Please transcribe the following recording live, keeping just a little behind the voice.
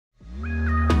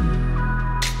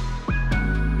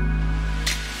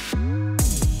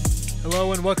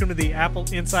and welcome to the Apple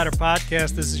Insider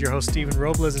Podcast. This is your host, Stephen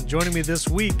Robles, and joining me this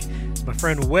week is my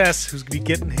friend Wes, who's going to be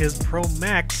getting his Pro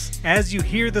Max as you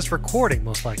hear this recording,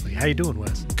 most likely. How you doing,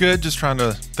 Wes? Good, just trying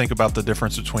to think about the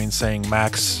difference between saying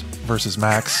Max versus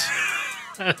Max.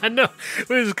 I know.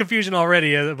 There was confusion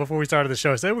already before we started the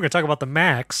show. I said we're going to talk about the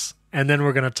Max, and then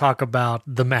we're going to talk about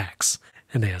the Max.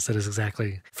 And yes, it is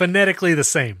exactly phonetically the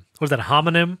same. Was that a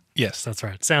homonym? Yes. That's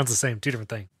right. Sounds the same. Two different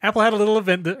things. Apple had a little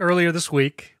event earlier this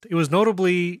week. It was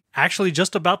notably actually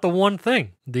just about the one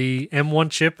thing, the M1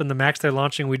 chip and the Max they're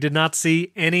launching. We did not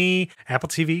see any Apple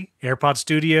TV, AirPod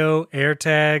Studio,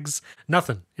 AirTags,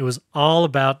 nothing. It was all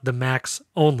about the Max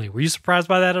only. Were you surprised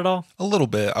by that at all? A little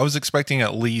bit. I was expecting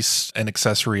at least an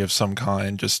accessory of some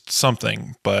kind, just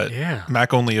something. But yeah.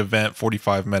 Mac only event,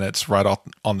 45 minutes right off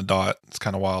on the dot. It's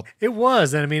kind of wild. It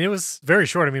was. And I mean, it was very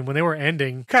short. I mean, when they were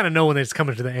ending, kind of know when it's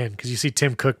coming to the end because you see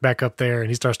Tim Cook back up there and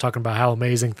he starts talking about how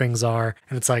amazing things are.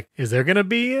 And it's like, is there going to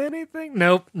be anything?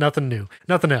 Nope. Nothing new.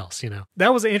 Nothing else, you know.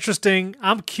 That was interesting.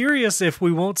 I'm curious if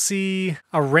we won't see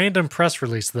a random press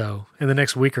release, though, in the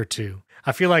next week or two.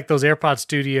 I feel like those AirPod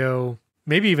Studio,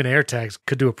 maybe even AirTags,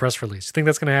 could do a press release. You think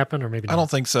that's going to happen or maybe not? I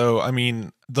don't think so. I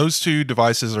mean, those two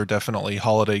devices are definitely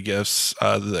holiday gifts.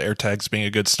 The AirTags being a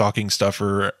good stocking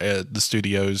stuffer at the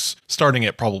studios, starting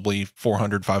at probably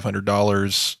 $400,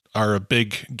 $500. Are a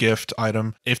big gift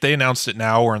item. If they announced it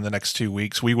now or in the next 2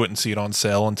 weeks, we wouldn't see it on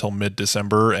sale until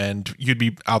mid-December, and you'd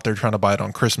be out there trying to buy it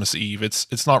on Christmas Eve.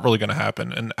 It's not really going to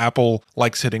happen. And Apple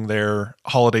likes hitting their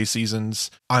holiday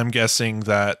seasons. I'm guessing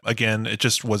that, again, it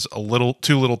just was a little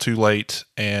too late,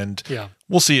 and yeah.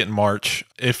 We'll see it in March,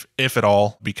 if at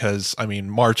all, because, I mean,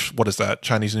 March, what is that,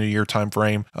 Chinese New Year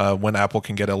timeframe, when Apple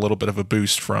can get a little bit of a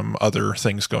boost from other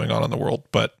things going on in the world.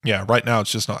 But yeah, right now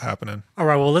it's just not happening. All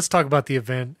right, well, let's talk about the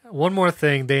event. One more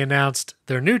thing, they announced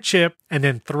their new chip and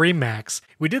then 3 Macs.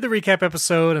 We did the recap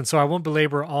episode, and so I won't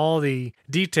belabor all the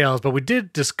details, but we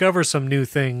did discover some new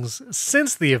things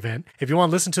since the event. If you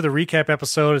want to listen to the recap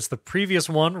episode, it's the previous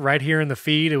one right here in the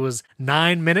feed. It was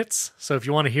 9 minutes. So if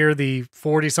you want to hear the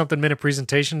 40-something minute presentation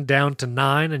down to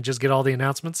 9 and just get all the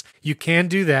announcements, you can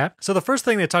do that. So the first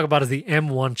thing they talk about is the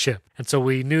M1 chip. And so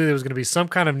we knew there was going to be some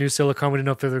kind of new silicon. We didn't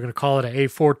know if they were going to call it an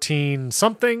A14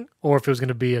 something or if it was going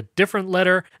to be a different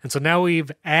letter. And so now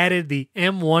we've added the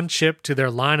M1 chip to their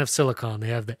line of silicon. They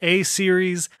have the A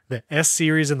series, the S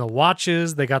series in the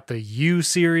watches. They got the U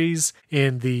series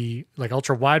in the like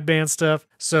ultra wideband stuff.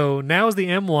 So now is the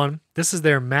M1. This is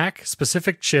their Mac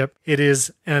specific chip. It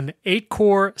is an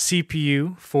 8-core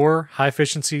CPU, 4 high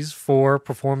efficiencies, 4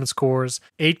 performance cores,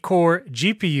 8-core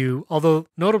GPU, although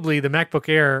notably the MacBook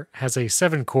Air has a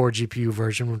 7-core GPU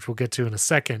version, which we'll get to in a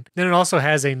second. Then it also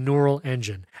has a neural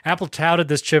engine. Apple touted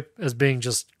this chip as being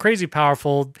just crazy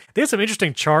powerful. They had some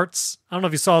interesting charts. I don't know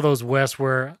if you saw those, Wes,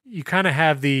 where you kind of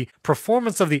have the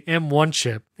performance of the M1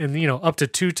 chip and, you know, up to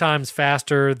 2 times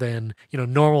faster than, you know,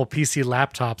 normal PC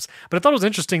laptops. But I thought it was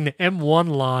interesting the M1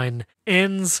 line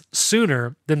ends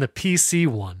sooner than the PC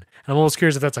one. And I'm almost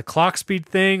curious if that's a clock speed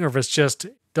thing or if it's just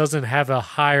doesn't have a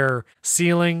higher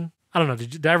ceiling. I don't know.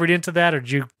 Did I read into that or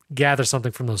did you gather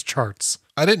something from those charts?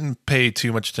 I didn't pay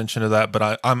too much attention to that,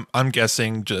 but I'm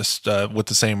guessing just with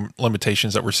the same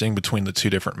limitations that we're seeing between the two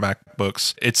different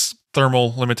MacBooks. It's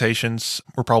thermal limitations.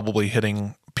 We're probably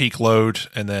hitting peak load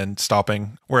and then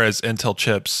stopping, whereas Intel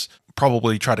chips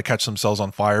probably try to catch themselves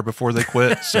on fire before they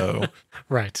quit. So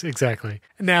right, exactly.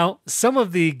 Now, some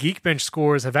of the Geekbench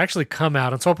scores have actually come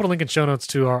out, and so I'll put a link in show notes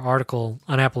to our article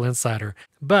on Apple Insider.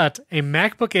 But a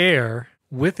MacBook Air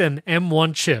with an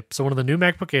M1 chip, so one of the new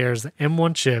MacBook Airs, the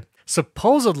M1 chip,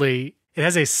 supposedly it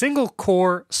has a single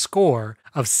core score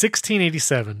of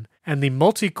 1687 and the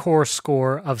multi-core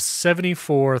score of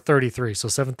 7433, so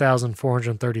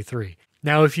 7,433.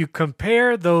 Now, if you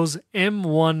compare those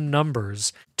M1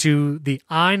 numbers to the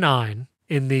i9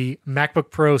 in the MacBook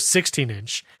Pro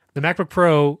 16-inch, the MacBook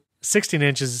Pro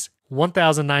 16-inch is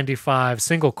 1095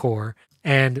 single core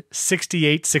and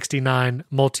 6869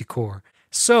 multi-core.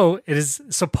 So it is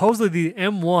supposedly the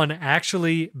M1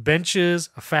 actually benches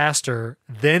faster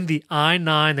than the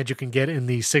i9 that you can get in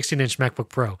the 16-inch MacBook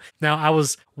Pro. Now, I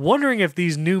was wondering if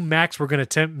these new Macs were going to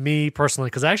tempt me personally,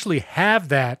 because I actually have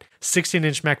that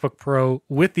 16-inch MacBook Pro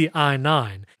with the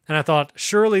i9. And I thought,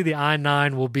 surely the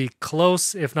i9 will be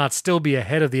close, if not still be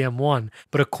ahead of the M1.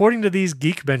 But according to these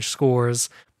Geekbench scores,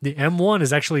 the M1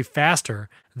 is actually faster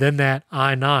than that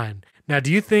i9. Now,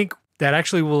 do you think that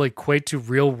actually will equate to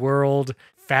real-world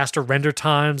faster render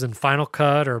times in Final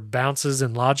Cut or bounces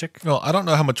in Logic? Well, I don't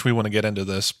know how much we want to get into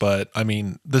this, but I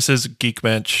mean, this is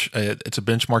Geekbench. It's a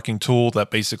benchmarking tool that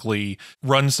basically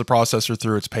runs the processor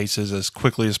through its paces as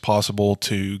quickly as possible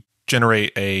to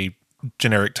generate a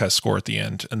generic test score at the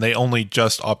end. And they only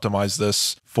just optimized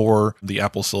this for the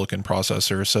Apple Silicon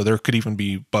processor. So there could even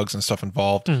be bugs and stuff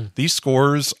involved. These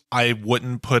scores, I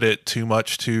wouldn't put it too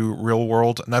much to real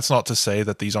world. And that's not to say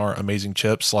that these aren't amazing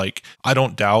chips. Like, I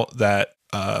don't doubt that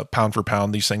pound for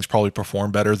pound, these things probably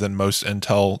perform better than most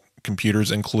Intel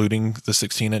computers, including the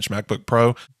 16-inch MacBook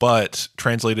Pro. But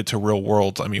translated to real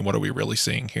world, I mean, what are we really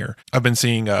seeing here? I've been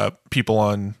seeing people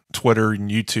on Twitter and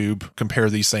YouTube compare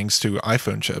these things to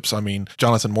iPhone chips. I mean,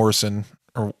 Jonathan Morrison,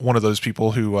 or one of those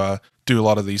people who do a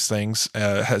lot of these things,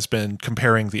 has been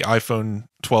comparing the iPhone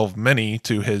 12 mini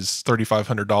to his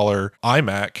 $3,500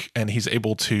 iMac, and he's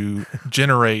able to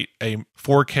generate a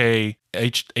 4K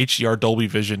HDR Dolby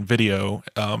Vision video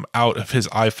out of his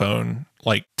iPhone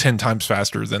like 10 times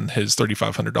faster than his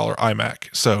 $3,500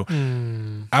 iMac. So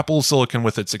Apple Silicon,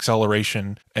 with its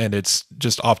acceleration and its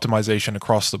just optimization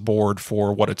across the board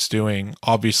for what it's doing,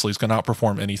 obviously is going to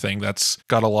outperform anything that's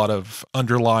got a lot of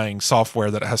underlying software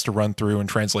that it has to run through and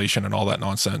translation and all that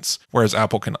nonsense. Whereas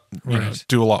Apple can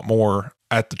do a lot more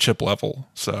at the chip level.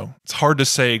 So it's hard to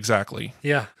say exactly.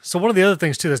 Yeah. So one of the other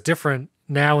things too that's different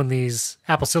now in these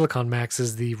Apple Silicon Macs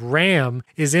is the RAM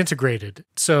is integrated.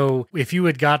 So if you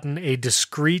had gotten a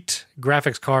discrete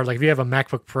graphics card, like if you have a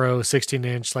MacBook Pro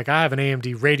 16-inch, like I have an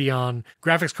AMD Radeon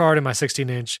graphics card in my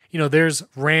 16-inch, there's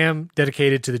RAM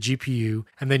dedicated to the GPU,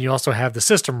 and then you also have the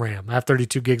system RAM. I have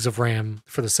 32 gigs of RAM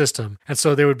for the system. And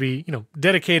so there would be,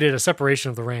 dedicated a separation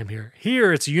of the RAM here.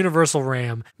 Here, it's universal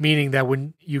RAM, meaning that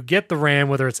when you get the RAM,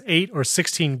 whether it's 8 or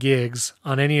 16 gigs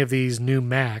on any of these new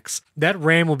Macs, that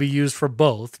RAM will be used for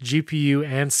both GPU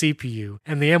and CPU,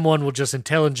 and the M1 will just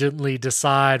intelligently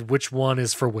decide which one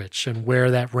is for which and where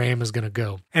that RAM is going to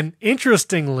go. And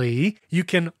interestingly, you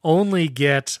can only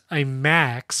get a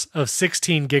max of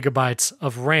 16 gigabytes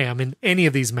of RAM in any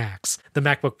of these Macs. The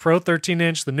MacBook Pro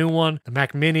 13-inch, the new one, the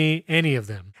Mac Mini, any of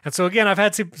them. And so again, I've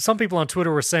had some people on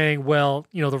Twitter were saying, well,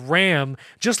 the RAM,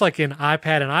 just like in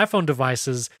iPad and iPhone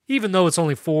devices, even though it's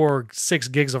only 4 or 6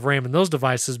 gigs of RAM in those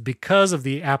devices, because of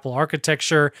the Apple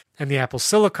architecture and the Apple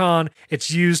Silicon,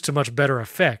 it's used to much better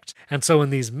effect. And so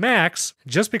in these Macs,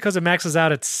 just because it maxes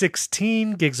out at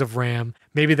 16 gigs of RAM,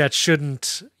 maybe that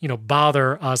shouldn't,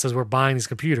 bother us as we're buying these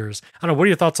computers. I don't know. What are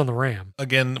your thoughts on the RAM?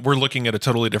 Again, we're looking at a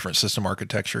totally different system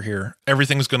architecture here.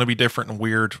 Everything's going to be different and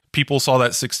weird. People saw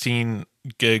that 16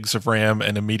 gigs of RAM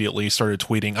and immediately started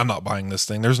tweeting, I'm not buying this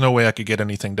thing. There's no way I could get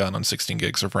anything done on 16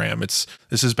 gigs of RAM.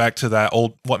 This is back to that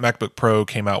old, what MacBook Pro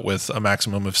came out with a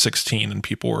maximum of 16 and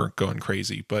people were going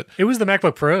crazy. But it was the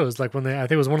MacBook Pros, like when I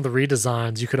think it was one of the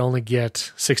redesigns, you could only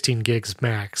get 16 gigs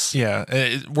max. Yeah,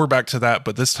 we're back to that,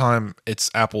 but this time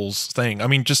it's Apple's thing. I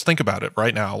mean, just think about it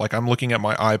right now. Like, I'm looking at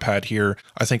my iPad here.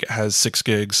 I think it has 6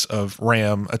 gigs of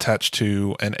RAM attached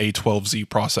to an A12Z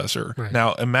processor. Right.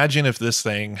 Now, imagine if this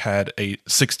thing had a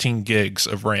 16 gigs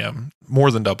of RAM,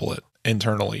 more than double it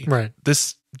internally. Right.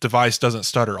 This device doesn't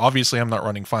stutter. Obviously, I'm not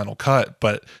running Final Cut,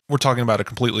 but we're talking about a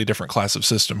completely different class of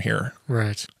system here.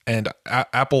 Right. And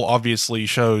Apple obviously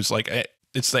shows, like,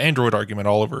 it's the Android argument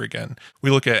all over again.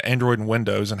 We look at Android and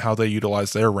Windows and how they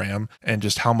utilize their RAM and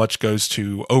just how much goes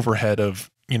to overhead of,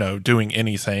 doing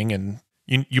anything. And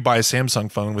you buy a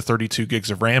Samsung phone with 32 gigs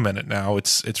of RAM in it now.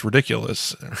 It's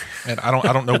ridiculous. And I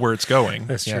don't know where it's going.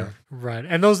 That's true. Right.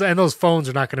 And those phones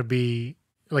are not going to be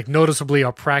like noticeably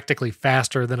or practically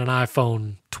faster than an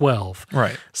iPhone 12.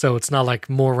 Right. So it's not like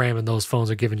more RAM in those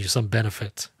phones are giving you some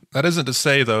benefit. That isn't to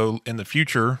say, though, in the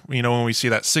future, when we see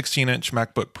that 16-inch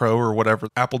MacBook Pro or whatever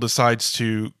Apple decides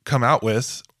to come out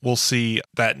with, we'll see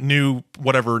that new,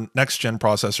 whatever next-gen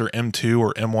processor, M2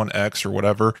 or M1X or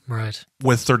whatever, right,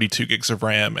 with 32 gigs of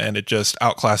RAM, and it just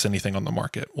outclass anything on the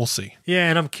market. We'll see. Yeah,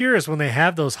 and I'm curious when they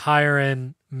have those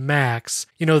higher-end Macs,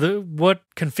 what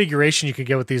configuration you could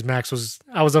get with these Macs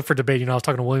I was up for debate. I was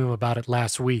talking to William about it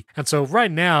last week. And so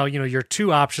right now, your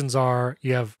two options are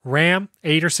you have RAM,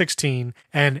 8 or 16,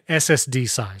 and SSD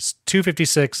size,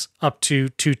 256 up to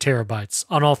 2 terabytes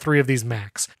on all three of these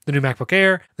Macs, the new MacBook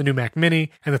Air, the new Mac Mini,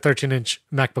 and the 13-inch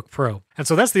MacBook Pro. And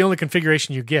so that's the only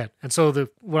configuration you get. And so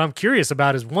what I'm curious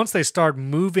about is once they start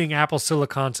moving Apple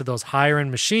Silicon to those higher-end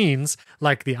machines,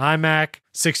 like the iMac,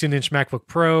 16-inch MacBook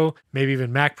Pro, maybe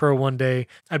even Mac Pro one day,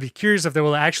 I'd be curious if there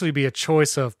will actually be a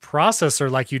choice of processor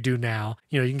like you do now.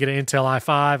 You can get an Intel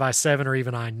i5, i7, or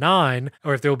even i9,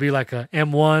 or if there will be like a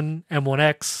M1,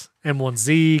 M1X,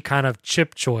 M1Z kind of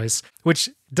chip choice. which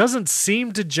doesn't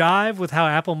seem to jive with how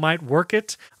Apple might work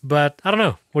it, but I don't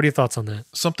know. What are your thoughts on that?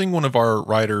 Something one of our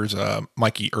writers,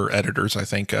 editors, I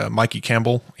think, Mikey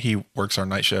Campbell, he works our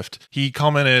night shift. He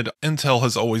commented, Intel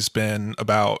has always been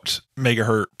about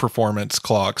megahertz performance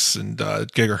clocks and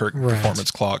gigahertz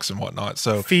performance clocks and whatnot.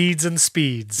 So feeds and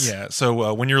speeds. Yeah.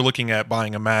 So when you're looking at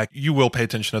buying a Mac, you will pay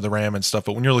attention to the RAM and stuff.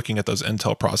 But when you're looking at those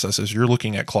Intel processors, you're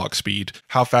looking at clock speed.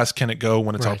 How fast can it go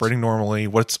when it's operating normally?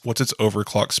 What's its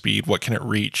overclock speed? What can it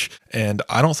reach? And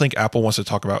I don't think Apple wants to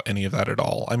talk about any of that at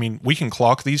all. I mean, we can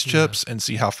clock these chips and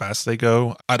see how fast they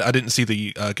go. I didn't see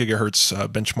the gigahertz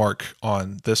benchmark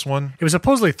on this one. It was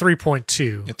supposedly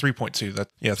 3.2. Yeah, 3.2.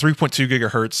 3.2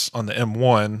 gigahertz on the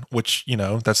M1, which,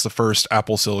 that's the first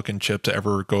Apple Silicon chip to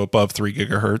ever go above 3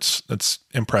 gigahertz. That's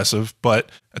impressive.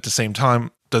 But at the same time,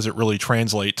 does it really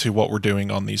translate to what we're doing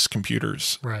on these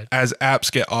computers? Right. As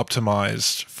apps get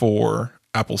optimized for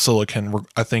Apple Silicon,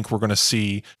 I think we're going to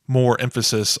see more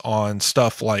emphasis on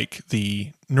stuff like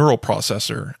the neural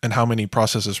processor and how many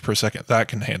processes per second that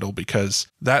can handle, because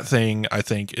that thing, I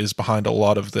think, is behind a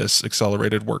lot of this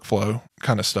accelerated workflow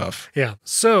kind of stuff. Yeah.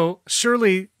 So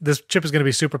surely this chip is going to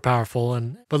be super powerful.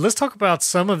 But let's talk about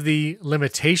some of the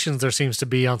limitations there seems to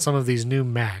be on some of these new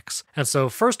Macs. And so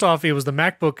first off, it was the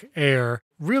MacBook Air.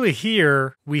 Really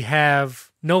here we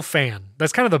have no fan.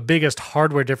 That's kind of the biggest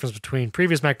hardware difference between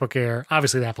previous MacBook Air,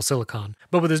 obviously the Apple Silicon.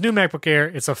 But with this new MacBook Air,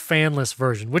 it's a fanless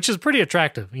version, which is pretty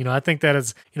attractive. I think that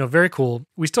is, very cool.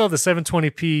 We still have the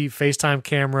 720p FaceTime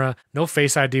camera. No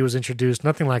Face ID was introduced,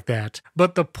 nothing like that.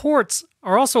 But the ports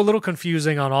are also a little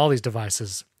confusing on all these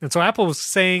devices. And so Apple was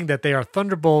saying that they are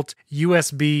Thunderbolt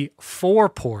USB 4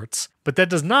 ports, but that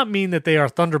does not mean that they are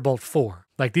Thunderbolt 4.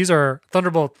 Like these are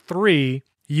Thunderbolt 3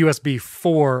 USB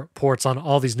 4 ports on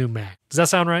all these new Macs. Does that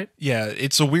sound right? Yeah,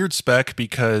 it's a weird spec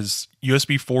because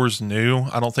USB 4 is new.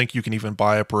 I don't think you can even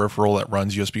buy a peripheral that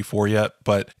runs USB 4 yet,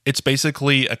 but it's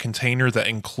basically a container that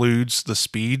includes the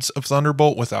speeds of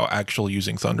Thunderbolt without actually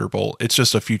using Thunderbolt. It's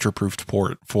just a future-proofed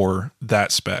port for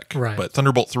that spec. Right. But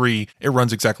Thunderbolt 3, it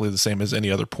runs exactly the same as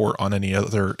any other port on any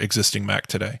other existing Mac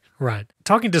today. Right.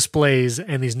 Talking displays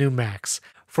and these new Macs,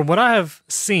 from what I have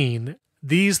seen,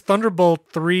 these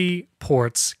Thunderbolt 3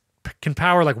 ports can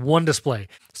power like one display.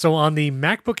 So on the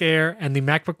MacBook Air and the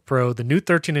MacBook Pro, the new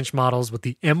 13-inch models with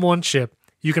the M1 chip,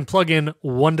 you can plug in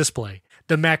one display.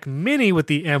 The Mac Mini with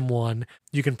the M1,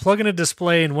 you can plug in a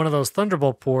display in one of those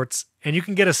Thunderbolt ports, and you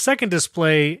can get a second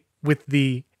display with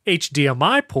the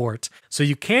HDMI port. So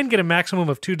you can get a maximum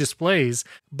of 2 displays,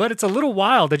 but it's a little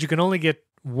wild that you can only get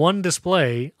one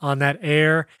display on that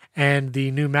Air and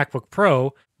the new MacBook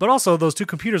Pro. But also, those two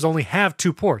computers only have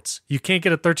 2 ports. You can't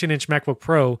get a 13-inch MacBook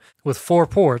Pro with 4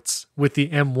 ports with the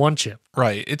M1 chip.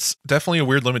 Right. It's definitely a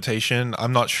weird limitation.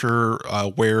 I'm not sure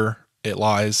where it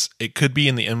lies. It could be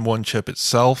in the M1 chip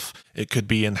itself. It could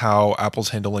be in how Apple's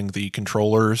handling the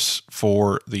controllers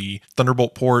for the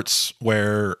Thunderbolt ports,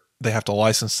 where they have to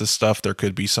license this stuff. There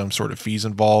could be some sort of fees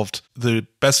involved. The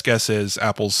best guess is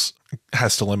Apple's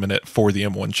has to limit it for the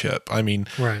M1 chip. I mean,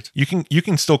 right. You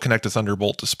can still connect a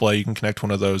Thunderbolt display. You can connect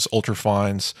one of those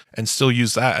ultrafines and still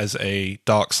use that as a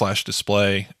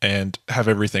dock/display and have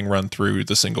everything run through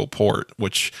the single port,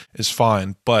 which is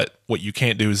fine. But what you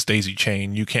can't do is daisy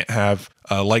chain. You can't have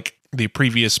like the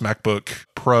previous MacBook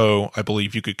Pro, I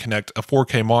believe you could connect a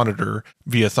 4K monitor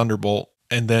via Thunderbolt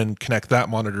and then connect that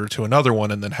monitor to another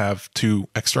one and then have 2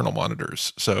 external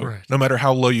monitors. So no matter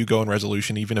how low you go in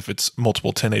resolution, even if it's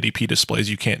multiple 1080p displays,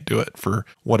 you can't do it for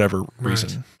whatever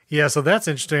reason. Yeah, so that's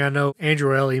interesting. I know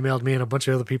Andrew L. emailed me and a bunch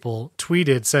of other people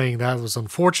tweeted saying that was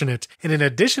unfortunate. And in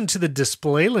addition to the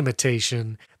display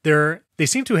limitation, they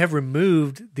seem to have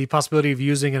removed the possibility of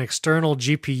using an external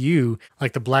GPU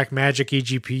like the Blackmagic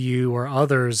eGPU or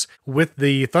others with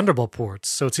the Thunderbolt ports.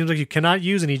 So it seems like you cannot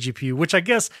use an eGPU, which I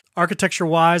guess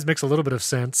architecture-wise makes a little bit of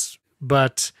sense.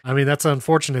 But, I mean, that's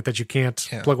unfortunate that you can't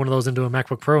plug one of those into a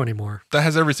MacBook Pro anymore. That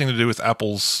has everything to do with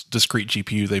Apple's discrete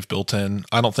GPU they've built in.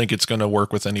 I don't think it's going to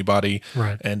work with anybody.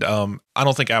 Right. And I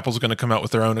don't think Apple's going to come out with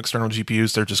their own external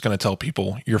GPUs. They're just going to tell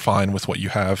people you're fine with what you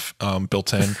have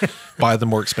built in. Buy the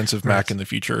more expensive Mac in the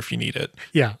future if you need it.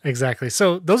 Yeah, exactly.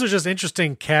 So those are just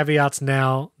interesting caveats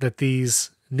now that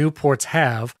these new ports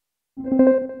have.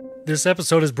 This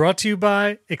episode is brought to you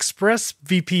by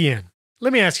ExpressVPN.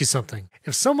 Let me ask you something.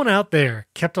 If someone out there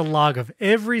kept a log of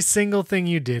every single thing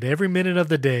you did every minute of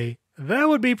the day, that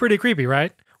would be pretty creepy,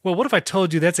 right? Well, what if I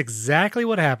told you that's exactly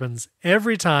what happens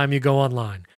every time you go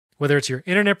online? Whether it's your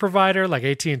internet provider like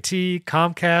AT&T,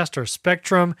 Comcast, or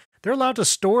Spectrum, they're allowed to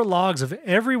store logs of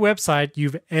every website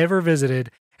you've ever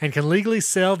visited and can legally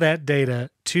sell that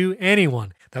data to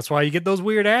anyone. That's why you get those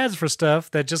weird ads for stuff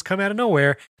that just come out of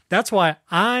nowhere. That's why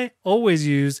I always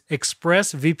use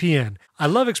ExpressVPN. I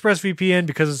love ExpressVPN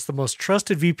because it's the most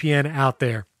trusted VPN out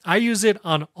there. I use it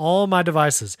on all my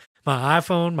devices, my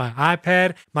iPhone, my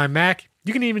iPad, my Mac.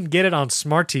 You can even get it on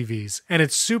smart TVs, and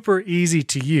it's super easy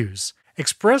to use.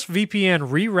 ExpressVPN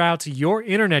reroutes your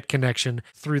internet connection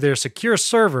through their secure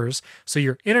servers so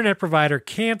your internet provider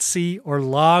can't see or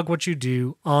log what you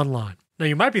do online. Now,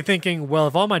 you might be thinking, well,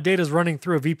 if all my data is running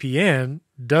through a VPN,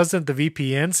 doesn't the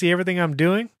VPN see everything I'm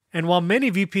doing? And while many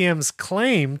VPNs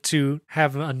claim to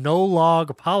have a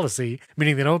no-log policy,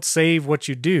 meaning they don't save what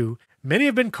you do, many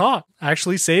have been caught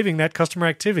actually saving that customer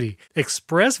activity.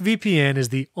 ExpressVPN is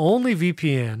the only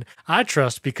VPN I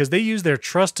trust because they use their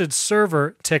trusted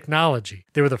server technology.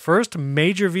 They were the first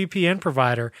major VPN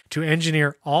provider to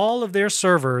engineer all of their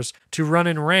servers to run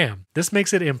in RAM. This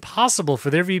makes it impossible for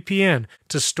their VPN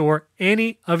to store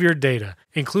any of your data,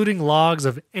 including logs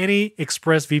of any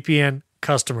ExpressVPN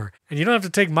customer. And you don't have to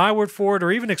take my word for it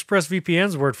or even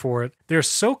ExpressVPN's word for it. They're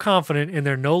so confident in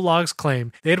their no logs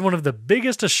claim, they had one of the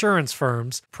biggest assurance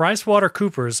firms,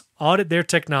 PricewaterhouseCoopers, audit their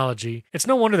technology. It's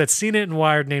no wonder that CNET and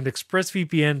Wired named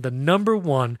ExpressVPN the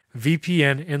 #1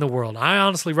 VPN in the world. I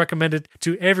honestly recommend it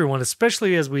to everyone,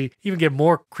 especially as we even get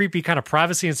more creepy kind of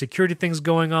privacy and security things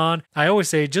going on. I always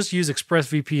say just use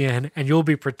ExpressVPN and you'll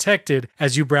be protected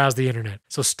as you browse the internet.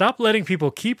 So stop letting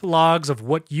people keep logs of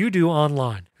what you do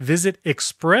online. Visit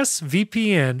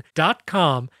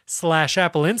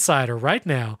expressvpn.com/AppleInsider right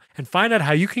now and find out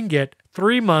how you can get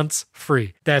 3 months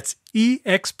free. That's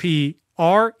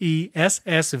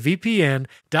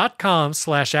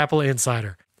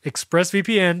expressvpn.com/AppleInsider.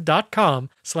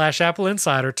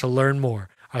 expressvpn.com/AppleInsider to learn more.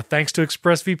 Our thanks to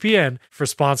ExpressVPN for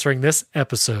sponsoring this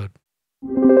episode.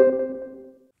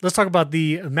 Let's talk about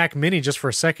the Mac Mini just for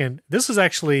a second. This is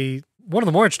actually one of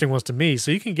the more interesting ones to me. So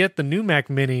you can get the new Mac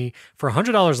Mini for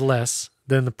 $100 less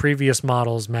than the previous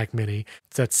model's Mac Mini.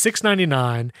 It's at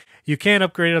 $699. You can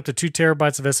upgrade it up to 2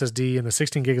 terabytes of SSD and the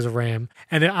 16 gigs of RAM.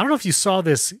 And I don't know if you saw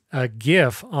this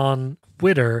GIF on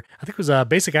Twitter. I think it was a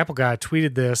Basic Apple Guy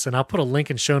tweeted this, and I'll put a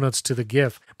link in show notes to the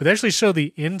GIF. But they actually show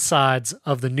the insides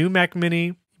of the new Mac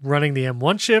Mini running the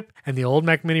M1 chip and the old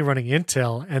Mac Mini running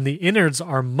Intel, and the innards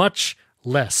are much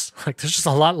less. Like there's just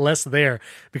a lot less there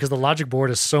because the logic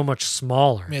board is so much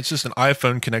smaller. I mean, it's just an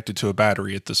iPhone connected to a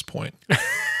battery at this point.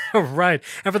 Right.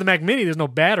 And for the Mac Mini, there's no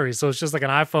battery. So it's just like an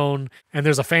iPhone and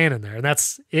there's a fan in there and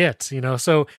that's it,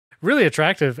 So really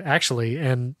attractive actually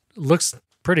and looks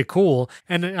pretty cool.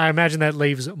 And I imagine that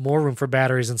leaves more room for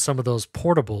batteries in some of those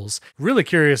portables. Really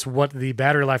curious what the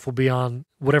battery life will be on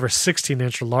whatever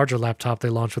 16-inch or larger laptop they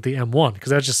launch with the M1,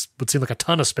 because that just would seem like a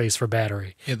ton of space for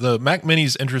battery. Yeah, the Mac Mini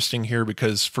is interesting here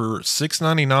because for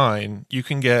 $699, you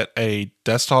can get a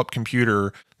desktop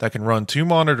computer that can run 2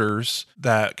 monitors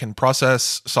that can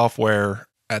process software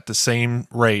at the same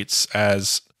rates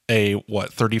as a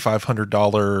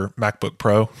 $3,500 MacBook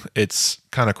Pro. It's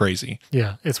kind of crazy.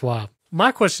 Yeah, it's wild.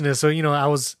 My question is, I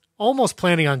was almost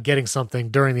planning on getting something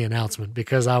during the announcement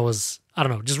because I was,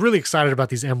 just really excited about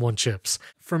these M1 chips.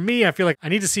 For me, I feel like I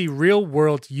need to see real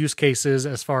world use cases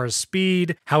as far as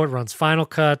speed, how it runs Final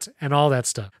Cut, and all that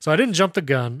stuff. So I didn't jump the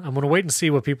gun. I'm going to wait and see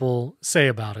what people say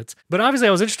about it. But obviously,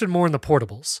 I was interested more in the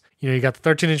portables. You got the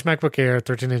 13-inch MacBook Air,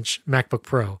 13-inch MacBook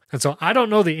Pro. And so I don't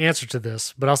know the answer to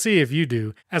this, but I'll see if you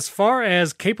do. As far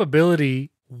as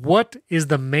capability, what is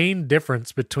the main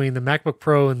difference between the MacBook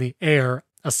Pro and the Air?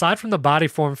 Aside from the body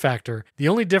form factor, the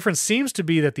only difference seems to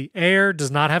be that the Air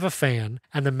does not have a fan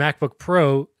and the MacBook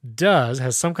Pro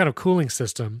has some kind of cooling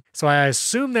system. So I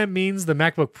assume that means the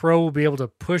MacBook Pro will be able to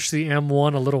push the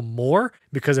M1 a little more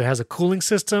because it has a cooling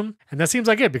system. And that seems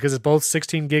like it because it's both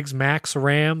 16 gigs max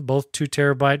RAM, both 2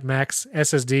 terabyte max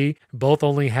SSD, both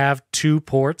only have 2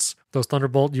 ports, those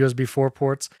Thunderbolt USB 4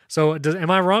 ports. So am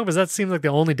I wrong? Does that seem like the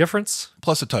only difference?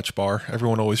 Plus a touch bar.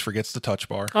 Everyone always forgets the touch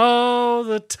bar. Oh,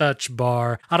 the touch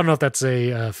bar. I don't know if that's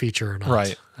a feature or not.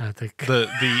 Right. I think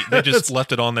they just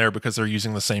left it on there because they're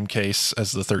using the same case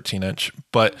as the 13-inch.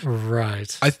 But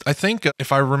right, I think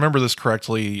if I remember this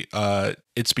correctly,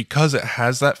 it's because it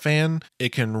has that fan,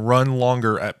 it can run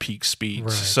longer at peak speeds.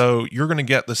 Right. So you're going to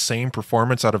get the same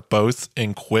performance out of both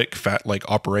in quick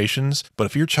operations. But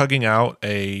if you're chugging out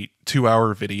a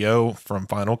 2-hour video from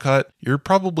Final Cut, you're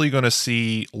probably going to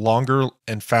see longer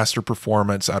and faster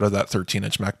performance out of that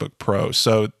 13-inch MacBook Pro.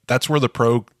 So that's where the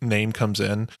Pro name comes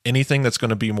in. Anything that's going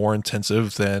to be more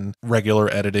intensive than regular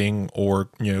editing or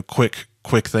quick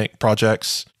think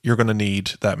projects, you're going to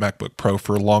need that MacBook Pro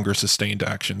for longer sustained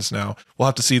actions. Now, we'll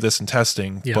have to see this in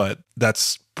testing, but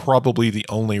that's probably the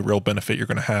only real benefit you're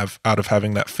going to have out of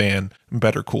having that fan,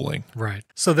 better cooling. Right.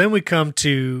 So then we come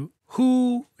to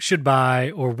who should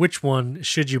buy or which one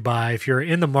should you buy if you're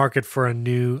in the market for a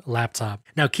new laptop.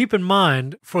 Now, keep in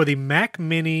mind, for the Mac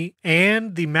Mini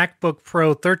and the MacBook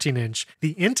Pro 13-inch,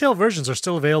 the Intel versions are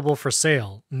still available for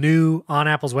sale, new on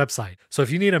Apple's website. So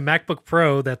if you need a MacBook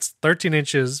Pro that's 13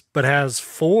 inches but has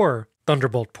 4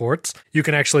 Thunderbolt ports, you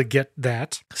can actually get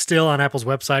that still on Apple's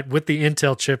website with the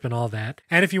Intel chip and all that.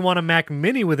 And if you want a Mac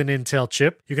Mini with an Intel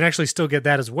chip, you can actually still get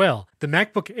that as well. The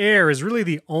MacBook Air is really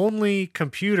the only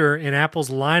computer in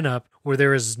Apple's lineup where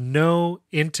there is no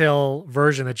Intel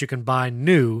version that you can buy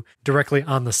new directly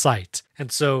on the site.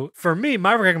 And so for me,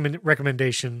 my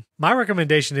recommendation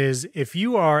is if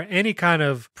you are any kind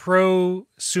of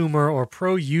prosumer or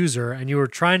pro user and you are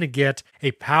trying to get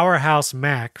a powerhouse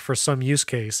Mac for some use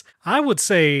case, I would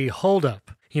say hold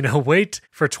up. Wait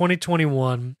for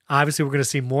 2021. Obviously, we're going to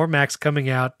see more Macs coming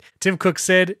out. Tim Cook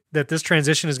said that this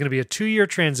transition is going to be a 2-year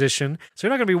transition, so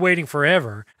you're not going to be waiting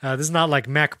forever. This is not like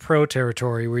Mac Pro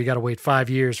territory where you got to wait 5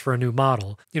 years for a new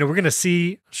model. We're going to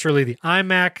see surely the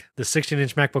iMac, the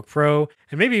 16-inch MacBook Pro,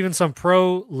 and maybe even some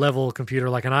pro-level computer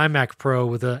like an iMac Pro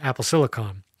with the Apple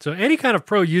Silicon. So any kind of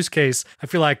pro use case, I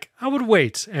feel like I would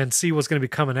wait and see what's going to be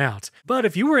coming out. But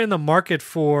if you were in the market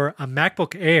for a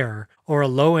MacBook Air or a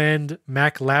low-end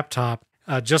Mac laptop,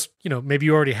 maybe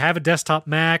you already have a desktop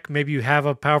Mac, maybe you have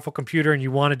a powerful computer and you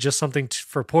wanted just something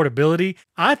for portability,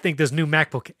 I think this new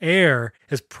MacBook Air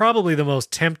is probably the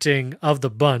most tempting of the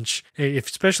bunch,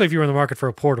 especially if you're in the market for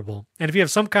a portable. And if you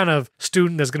have some kind of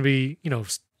student that's going to be,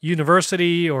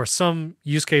 university or some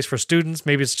use case for students,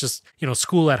 maybe it's just,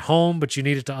 school at home, but you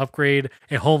needed to upgrade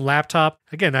a home laptop.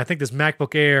 Again, I think this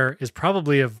MacBook Air is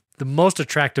probably the most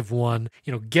attractive one.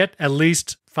 Get at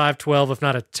least 512, if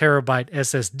not a terabyte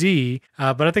SSD,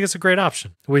 but I think it's a great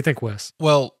option. What do you think, Wes?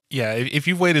 Well, yeah, if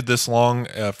you've waited this long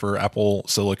for Apple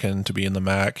Silicon to be in the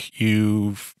Mac,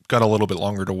 you've got a little bit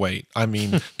longer to wait. I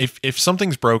mean, if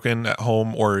something's broken at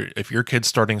home or if your kid's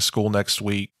starting school next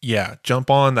week, yeah, jump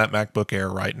on that MacBook Air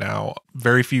right now.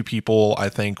 Very few people, I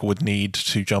think, would need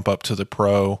to jump up to the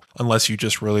Pro unless you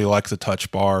just really like the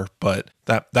Touch Bar. But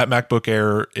that MacBook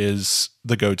Air is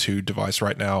the go-to device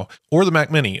right now. Or the Mac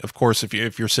Mini, of course, if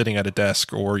you're sitting at a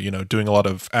desk or, doing a lot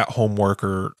of at-home work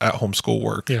or at-home school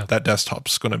work, that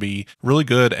desktop's going to be really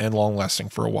good and long-lasting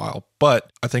for a while.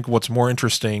 But I think what's more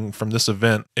interesting from this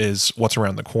event is what's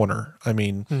around the corner. I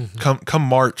mean, come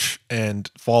March and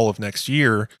fall of next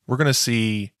year, we're going to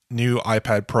see new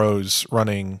iPad Pros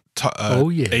running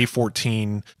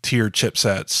A14 tiered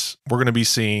chipsets. We're going to be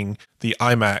seeing the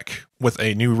iMac with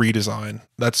a new redesign.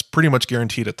 That's pretty much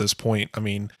guaranteed at this point. I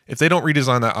mean, if they don't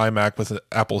redesign that iMac with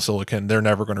Apple Silicon, they're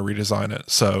never going to redesign it.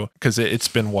 So, because it's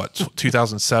been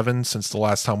 2007 since the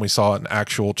last time we saw an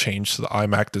actual change to the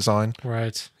iMac design.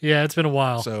 Right. Yeah, it's been a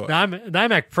while. So the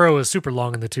iMac Pro is super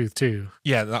long in the tooth too.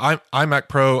 Yeah, the iMac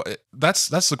Pro, that's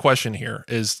the question here,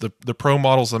 is the Pro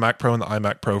models, the Mac Pro and the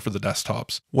iMac Pro for the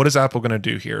desktops. What is Apple going to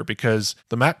do here? Because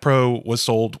the Mac Pro was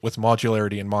sold with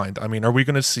modularity in mind. I mean, are we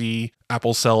going to see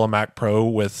Apple sell a Mac Pro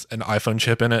with an iPhone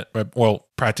chip in it? Well,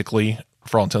 practically,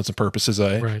 for all intents and purposes,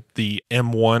 the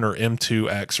M1 or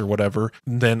M2X or whatever,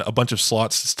 and then a bunch of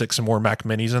slots to stick some more Mac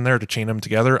Minis in there to chain them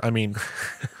together. I mean,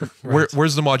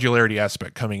 where's the modularity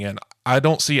aspect coming in? I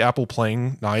don't see Apple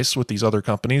playing nice with these other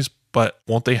companies, but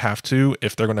won't they have to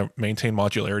if they're going to maintain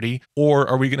modularity? Or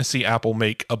are we going to see Apple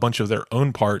make a bunch of their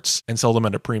own parts and sell them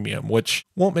at a premium, which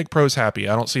won't make pros happy?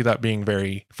 I don't see that being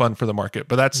very fun for the market,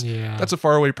 but that's a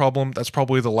faraway problem. That's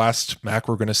probably the last Mac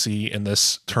we're going to see in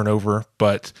this turnover,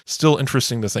 but still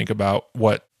interesting to think about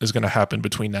what is going to happen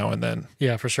between now and then.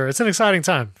 Yeah, for sure. It's an exciting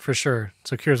time, for sure.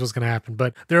 So curious what's going to happen.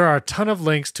 But there are a ton of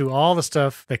links to all the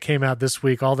stuff that came out this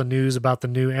week, all the news about the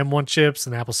new M1 chips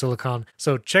and Apple Silicon.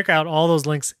 So check out all those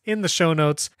links in the show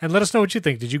notes and let us know what you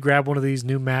think. Did you grab one of these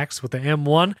new Macs with the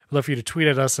M1? We'd love for you to tweet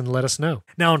at us and let us know.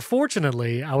 Now,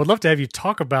 unfortunately, I would love to have you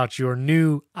talk about your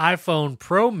new iPhone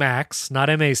Pro Max, not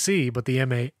MAC, but the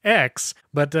MAX,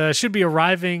 but should be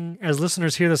arriving as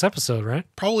listeners hear this episode, right?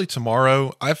 Probably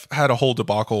tomorrow. I've had a whole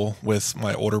debacle with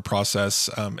my order process.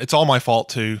 It's all my fault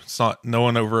too. It's not no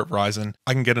one over at Verizon.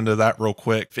 I can get into that real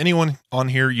quick. If anyone on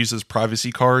here uses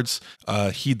privacy cards,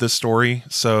 heed this story.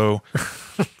 So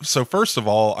first of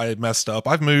all, I had messed up.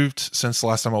 I've moved since the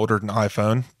last time I ordered an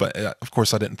iPhone, but of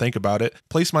course I didn't think about it.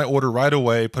 Placed my order right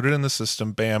away, put it in the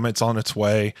system, bam, it's on its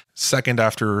way. Second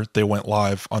after they went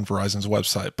live on Verizon's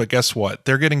website. But guess what?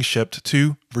 They're getting shipped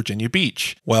to Virginia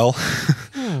Beach. Well,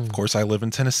 of course I live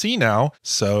in Tennessee now,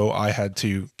 so I had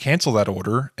to cancel that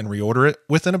order and reorder it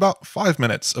within about 5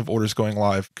 minutes of orders going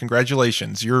live.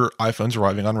 Congratulations, your iPhone's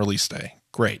arriving on release day.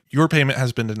 Great. Your payment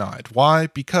has been denied. Why?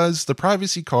 Because the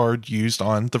privacy card used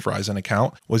on the Verizon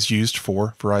account was used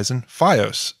for Verizon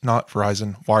Fios, not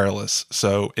Verizon Wireless.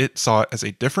 So it saw it as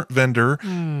a different vendor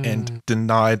and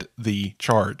denied the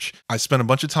charge. I spent a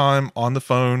bunch of time on the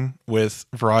phone with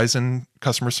Verizon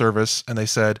customer service, and they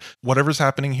said, whatever's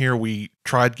happening here, we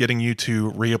tried getting you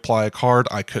to reapply a card.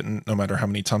 I couldn't, no matter how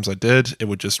many times I did, it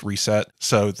would just reset.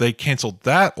 So they canceled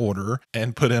that order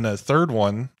and put in a third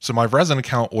one. So my Verizon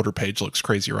account order page looks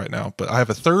crazy right now, but I have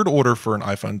a third order for an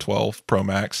iPhone 12 Pro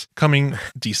Max coming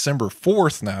December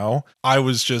 4th now. I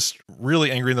was just really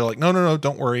angry. They're like, no,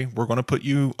 don't worry. We're going to put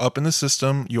you up in the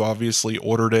system. You obviously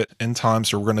ordered it in time,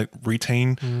 so we're going to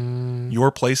retain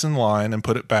your place in line and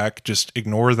put it back. Just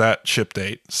ignore that ship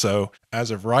date. So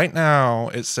as of right now,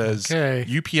 it says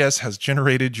UPS has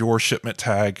generated your shipment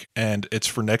tag and it's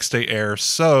for next day air.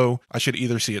 So I should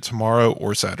either see it tomorrow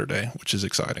or Saturday, which is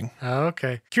exciting.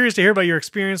 Okay. Curious to hear about your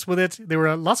experience with it. There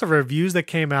were lots of reviews that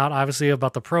came out, obviously,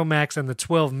 about the Pro Max and the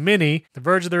 12 Mini. The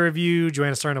Verge of the review,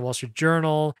 Joanna Stern of Wall Street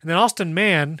Journal, and then Austin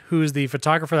Mann, who is the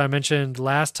photographer that I mentioned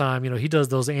last time. He does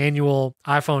those annual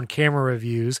iPhone camera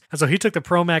reviews. And so he took the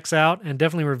Pro Max out and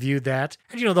definitely reviewed that.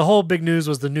 And, the whole big news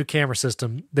was the new camera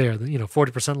system there,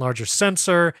 40% larger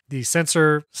sensor, the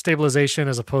sensor stabilization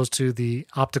as opposed to the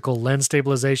optical lens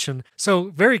stabilization.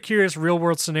 So very curious real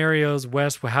world scenarios,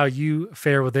 Wes, how you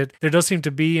fare with it. There does seem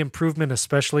to be improvement,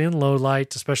 especially in low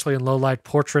light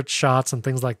portrait shots and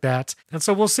things like that. And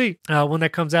so we'll see when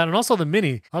that comes out. And also the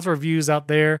Mini, lots of reviews out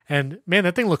there. And man,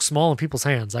 that thing looks small in people's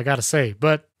hands, I got to say.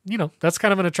 But that's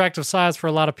kind of an attractive size for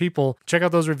a lot of people. Check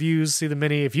out those reviews, see the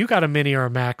Mini. If you got a Mini or a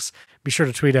Max, be sure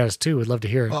to tweet at us too. We'd love to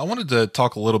hear it. Well, I wanted to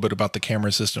talk a little bit about the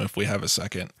camera system if we have a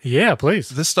second. Yeah, please.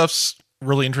 This stuff's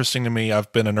really interesting to me.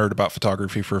 I've been a nerd about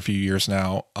photography for a few years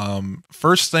now.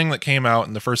 First thing that came out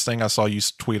and the first thing I saw you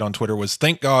tweet on Twitter was,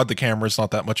 thank God the camera's not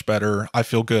that much better. I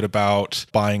feel good about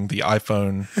buying the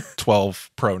iPhone 12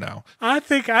 Pro now. I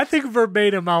think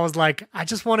verbatim, I was like, I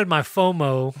just wanted my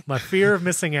FOMO, my fear of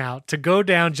missing out, to go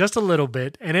down just a little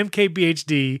bit, and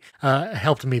MKBHD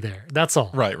helped me there. That's all.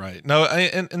 Right. No,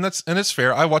 and it's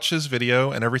fair. I watched his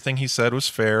video and everything he said was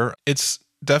fair. It's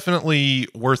definitely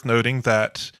worth noting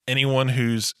that anyone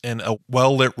who's in a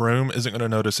well-lit room isn't going to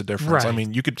notice a difference. Right. I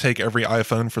mean, you could take every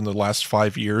iPhone from the last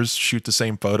 5 years, shoot the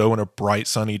same photo on a bright,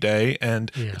 sunny day,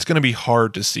 and it's going to be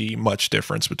hard to see much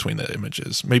difference between the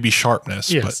images. Maybe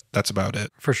sharpness, but that's about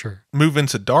it. For sure. Move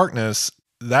into darkness,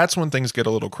 that's when things get a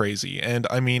little crazy. And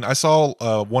I mean, I saw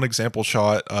one example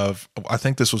shot of, I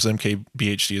think this was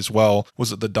MKBHD as well.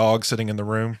 Was it the dog sitting in the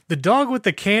room? The dog with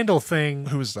the candle thing.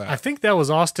 Who was that? I think that was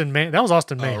Austin Mann. That was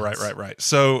Austin Mann. Oh, right.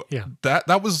 So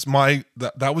that was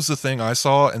that was the thing I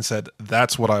saw and said,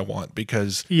 that's what I want,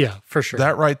 because for sure.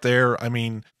 That right there, I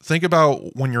mean, think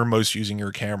about when you're most using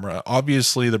your camera.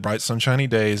 Obviously, the bright sunshiny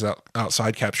days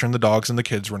outside capturing the dogs and the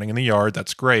kids running in the yard,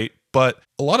 that's great. But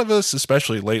a lot of us,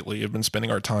 especially lately, have been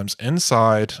spending our times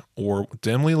inside or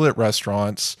dimly lit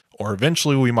restaurants, or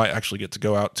eventually we might actually get to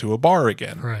go out to a bar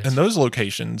again. Right. In those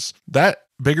locations, that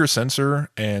bigger sensor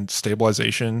and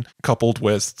stabilization coupled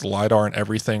with the LiDAR and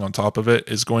everything on top of it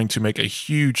is going to make a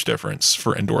huge difference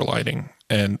for indoor lighting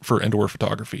and for indoor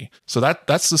photography. So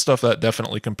that's the stuff that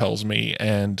definitely compels me.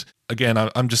 And again,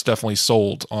 I'm just definitely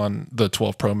sold on the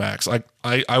 12 Pro Max.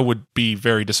 I would be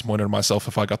very disappointed in myself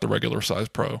if I got the regular size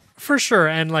Pro. For sure.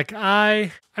 And like,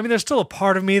 I mean, there's still a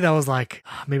part of me that was like,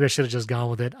 maybe I should have just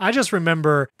gone with it. I just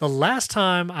remember the last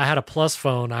time I had a Plus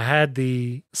phone, I had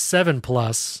the 7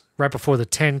 Plus right before the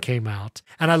 10 came out.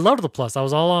 And I loved the Plus. I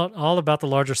was all about the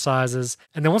larger sizes.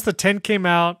 And then once the 10 came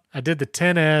out, I did the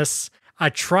 10S. I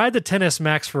tried the 10S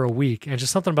Max for a week, and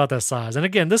just something about that size. And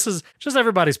again, this is just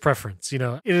everybody's preference.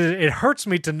 It hurts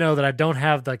me to know that I don't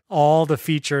have all the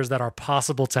features that are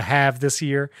possible to have this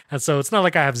year. And so it's not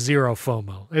like I have zero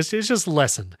FOMO. It's just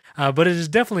lessened. But it is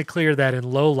definitely clear that in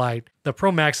low light, the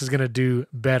Pro Max is going to do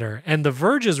better. And the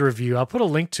Verge's review, I'll put a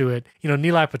link to it.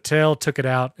 Nilay Patel took it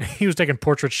out. He was taking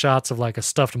portrait shots of like a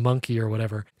stuffed monkey or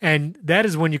whatever. And that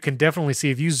is when you can definitely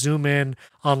see, if you zoom in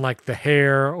on like the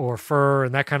hair or fur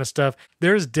and that kind of stuff,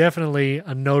 there's definitely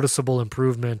a noticeable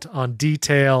improvement on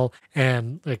detail.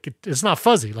 And like it's not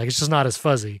fuzzy. Like it's just not as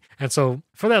fuzzy. And so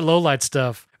for that low light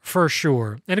stuff, for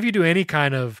sure. And if you do any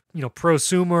kind of,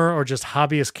 prosumer or just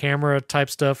hobbyist camera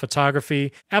type stuff,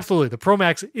 photography, absolutely. The Pro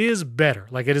Max is better.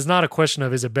 Like it is not a question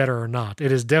of is it better or not.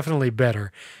 It is definitely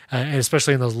better, and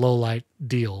especially in those low light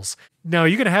deals. Now,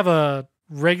 you're going to have a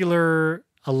regular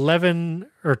 11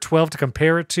 or 12 to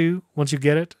compare it to once you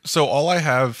get it? So all I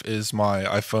have is my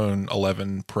iPhone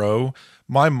 11 Pro.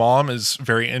 My mom is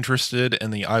very interested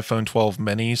in the iPhone 12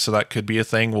 mini, so that could be a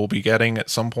thing we'll be getting at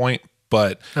some point.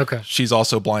 but Okay. she's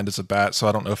also blind as a bat, so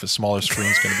I don't know if a smaller screen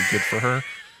is going to be good for her.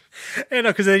 And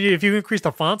because if you increase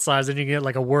the font size, then you get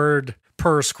like a word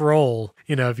per scroll,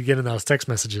 if you get in those text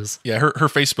messages. Yeah, her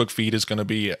Facebook feed is going to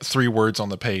be 3 words on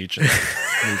the page and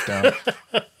move down.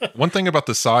 One thing about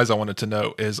the size I wanted to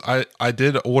note is I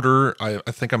did order, I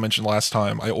think I mentioned last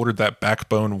time, I ordered that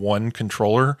Backbone 1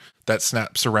 controller that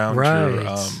snaps around your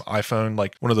iPhone,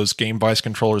 like one of those Game Vice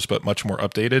controllers, but much more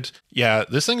updated. Yeah,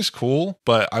 this thing's cool,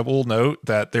 but I will note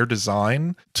that their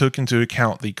design took into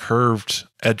account the curved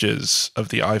edges of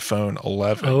the iPhone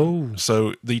 11. Oh.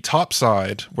 So the top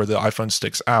side where the iPhone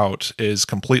sticks out is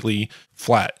completely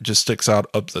flat, just sticks out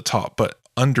up the top. But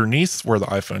underneath where the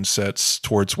iPhone sits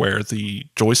towards where the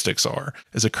joysticks are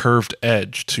is a curved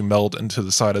edge to meld into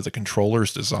the side of the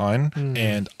controller's design.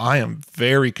 And I am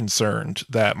very concerned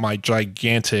that my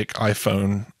gigantic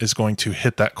iPhone is going to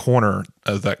hit that corner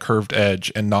of that curved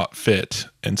edge and not fit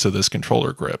into this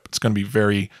controller grip. It's going to be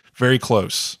very, very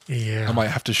close. Yeah. I might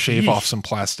have to shave off some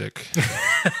plastic.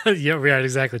 Yeah, right,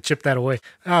 exactly. Chip that away.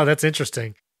 Oh, that's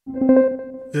interesting.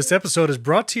 This episode is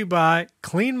brought to you by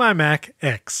Clean My Mac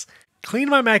X. Clean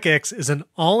My Mac X is an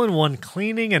all-in-one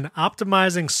cleaning and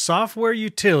optimizing software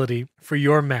utility for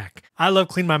your Mac. I love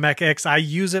Clean My Mac X. I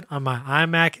use it on my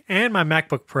iMac and my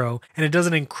MacBook Pro, and it does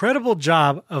an incredible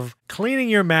job of cleaning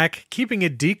your Mac, keeping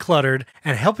it decluttered,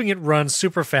 and helping it run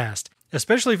super fast.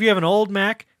 Especially if you have an old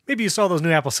Mac. Maybe you saw those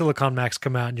new Apple Silicon Macs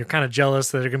come out and you're kind of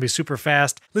jealous that they're going to be super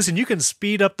fast. Listen, you can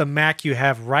speed up the Mac you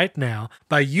have right now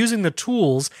by using the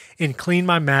tools in Clean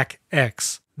My Mac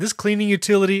X. This cleaning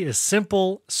utility is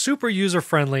simple, super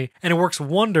user-friendly, and it works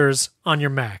wonders on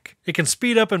your Mac. It can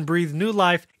speed up and breathe new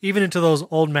life even into those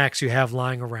old Macs you have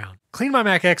lying around. Clean My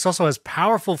Mac X also has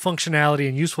powerful functionality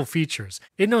and useful features.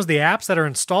 It knows the apps that are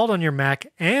installed on your Mac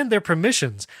and their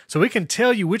permissions, so it can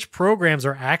tell you which programs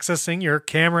are accessing your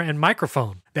camera and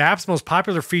microphone. The app's most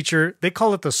popular feature, they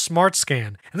call it the Smart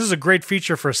Scan, and this is a great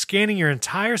feature for scanning your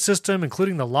entire system,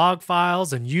 including the log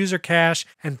files and user cache,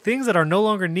 and things that are no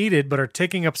longer needed but are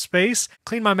taking up space.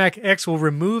 Clean My Mac X will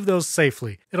remove those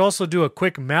safely. It'll also do a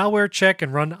quick malware check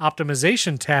and run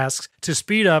optimization tasks to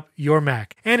speed up your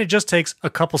Mac, and it just takes a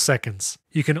couple seconds.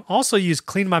 You can also use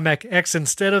Clean My Mac X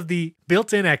instead of the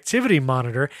built-in activity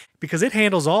monitor because it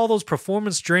handles all those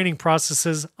performance draining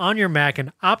processes on your Mac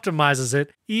and optimizes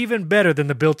it even better than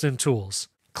the built-in tools.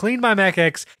 Clean My Mac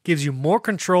X gives you more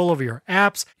control over your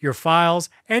apps, your files,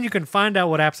 and you can find out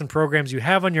what apps and programs you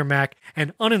have on your Mac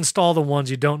and uninstall the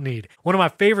ones you don't need. One of my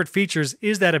favorite features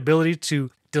is that ability to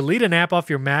delete an app off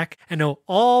your Mac and know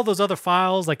all those other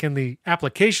files, like in the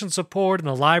application support and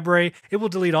the library. It will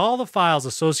delete all the files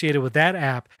associated with that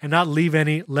app and not leave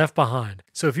any left behind.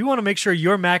 So if you want to make sure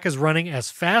your Mac is running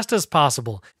as fast as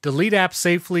possible, delete apps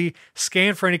safely,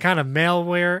 scan for any kind of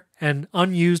malware and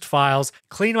unused files,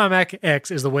 Clean My Mac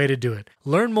X is the way to do it.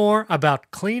 Learn more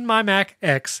about Clean My Mac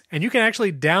X, and you can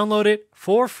actually download it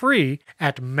for free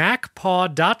at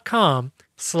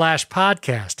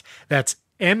macpaw.com/podcast. That's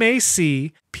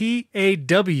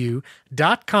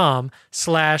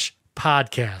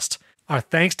macpaw.com/podcast. Our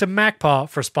thanks to MacPaw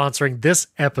for sponsoring this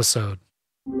episode.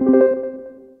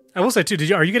 I will say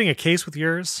too, are you getting a case with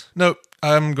yours? Nope.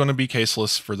 I'm going to be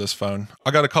caseless for this phone. I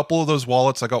got a couple of those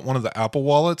wallets. I got one of the Apple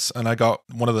wallets, and I got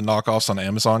one of the knockoffs on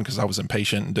Amazon because I was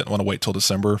impatient and didn't want to wait till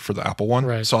December for the Apple one.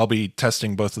 Right. So I'll be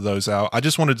testing both of those out. I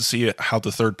just wanted to see how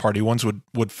the third-party ones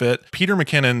would fit. Peter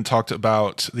McKinnon talked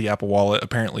about the Apple wallet.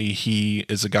 Apparently, he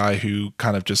is a guy who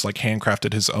kind of just like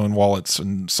handcrafted his own wallets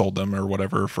and sold them or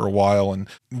whatever for a while, and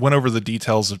went over the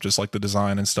details of just like the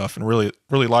design and stuff, and really,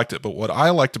 really liked it. But what I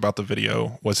liked about the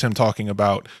video was him talking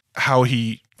about how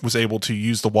he was able to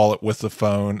use the wallet with the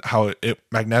phone, how it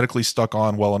magnetically stuck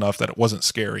on well enough that it wasn't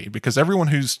scary, because everyone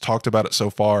who's talked about it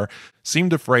so far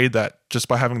seemed afraid that just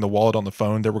by having the wallet on the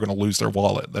phone, they were going to lose their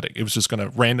wallet, that it was just going to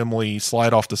randomly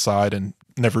slide off the side and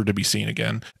never to be seen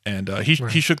again. And he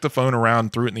shook the phone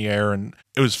around, threw it in the air, and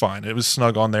it was fine. It was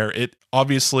snug on there. It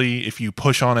obviously, if you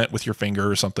push on it with your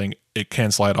finger or something, it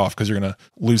can slide off because you're going to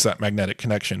lose that magnetic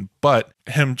connection. But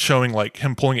him showing like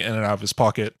him pulling it in and out of his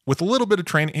pocket with a little bit of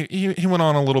training, he went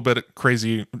on a little bit of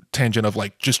crazy tangent of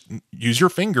like, just use your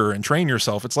finger and train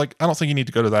yourself. It's like, I don't think you need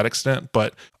to go to that extent,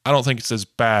 but I don't think it's as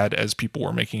bad as people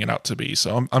were making it out to be.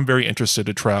 So I'm very interested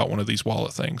to try out one of these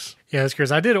wallet things. Yeah, that's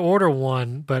curious. I did order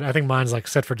one, but I think mine's like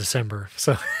set for December,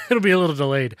 so it'll be a little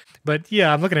delayed. But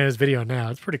yeah, I'm looking at his video now.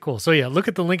 It's pretty cool. So yeah, look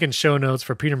at the link in show notes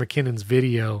for Peter McKinnon's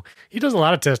video. He does a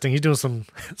lot of testing. He's doing some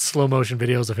slow motion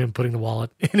videos of him putting the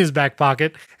wallet in his back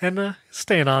pocket and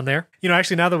staying on there. You know,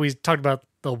 actually, now that we talked about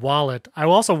the wallet, I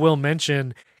also will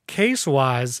mention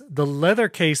case-wise, the leather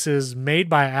cases made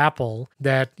by Apple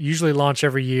that usually launch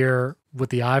every year with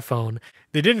the iPhone.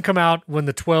 They didn't come out when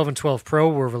the 12 and 12 Pro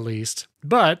were released,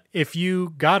 but if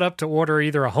you got up to order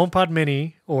either a HomePod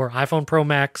Mini or iPhone Pro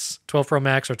Max, 12 Pro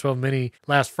Max, or 12 Mini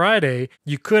last Friday,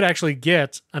 you could actually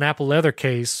get an Apple leather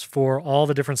case for all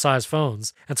the different size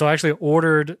phones. And so I actually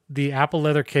ordered the Apple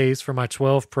leather case for my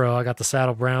 12 Pro. I got the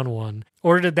saddle brown one.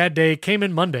 Ordered it that day, came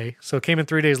in Monday, so it came in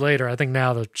 3 days later. I think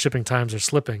now the shipping times are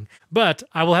slipping. But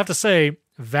I will have to say,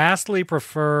 vastly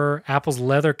prefer Apple's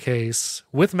leather case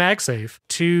with MagSafe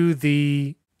to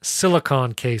the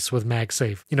silicone case with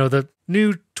MagSafe. You know, the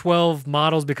new 12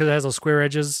 models, because it has those square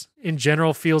edges, in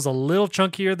general feels a little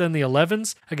chunkier than the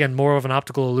 11s. Again, more of an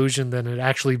optical illusion than it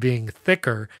actually being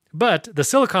thicker. But the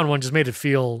silicone one just made it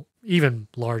feel even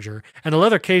larger. And the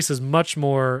leather case is much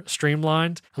more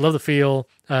streamlined. I love the feel.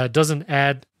 Doesn't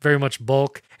add very much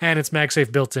bulk. And it's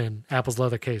MagSafe built in, Apple's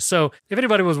leather case. So if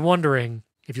anybody was wondering,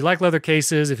 if you like leather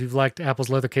cases, if you've liked Apple's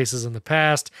leather cases in the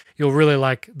past, you'll really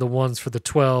like the ones for the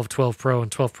 12, 12 Pro,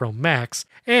 and 12 Pro Max.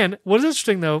 And what is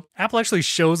interesting, though, Apple actually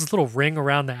shows this little ring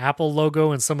around the Apple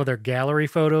logo in some of their gallery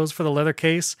photos for the leather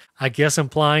case, I guess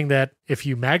implying that if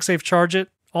you MagSafe charge it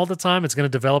all the time, it's going to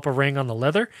develop a ring on the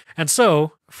leather. And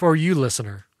so, for you,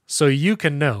 listener, so you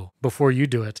can know before you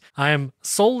do it, I am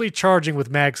solely charging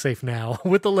with MagSafe now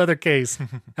with the leather case. And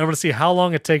I'm going to see how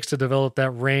long it takes to develop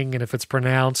that ring and if it's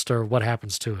pronounced or what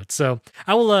happens to it. So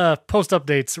I will post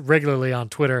updates regularly on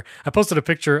Twitter. I posted a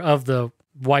picture of the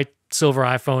white silver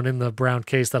iPhone in the brown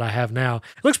case that I have now.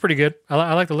 It looks pretty good.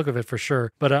 I like the look of it for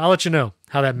sure. But I'll let you know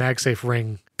how that MagSafe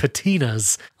ring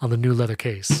patinas on the new leather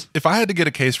case. If I had to get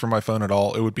a case for my phone at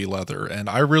all, it would be leather. And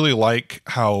I really like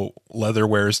how leather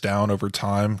wears down over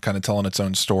time, kind of telling its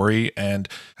own story. And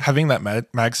having that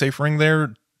MagSafe ring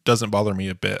there doesn't bother me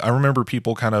a bit. I remember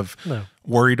people kind of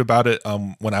worried about it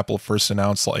when Apple first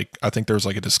announced, like, I think there's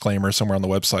like a disclaimer somewhere on the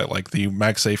website, like the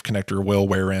MagSafe connector will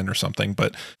wear in or something.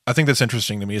 But I think that's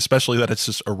interesting to me, especially that it's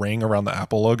just a ring around the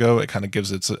Apple logo. It kind of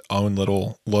gives its own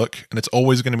little look, and it's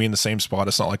always going to be in the same spot.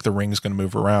 It's not like the ring's going to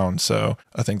move around. So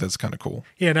I think that's kind of cool.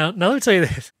 Yeah. Now let me tell you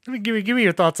this. Give me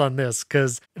your thoughts on this,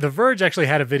 because The Verge actually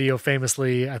had a video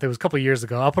famously, I think it was a couple of years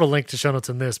ago. I'll put a link to show notes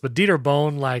in this, but Dieter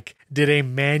Bohn did a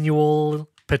manual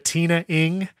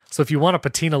patina-ing. So if you want a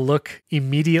patina look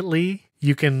immediately,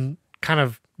 you can kind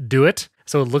of do it.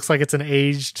 So it looks like it's an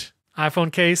aged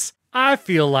iPhone case. I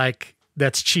feel like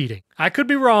that's cheating. I could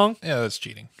be wrong. Yeah, that's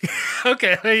cheating.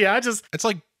 Okay. Yeah, it's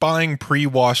like buying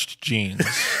pre-washed jeans.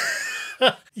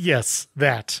 Yes,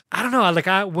 that. I don't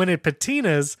know. When it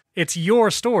patinas, it's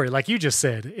your story. Like you just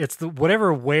said, it's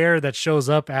whatever wear that shows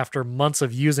up after months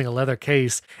of using a leather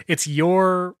case. It's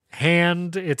your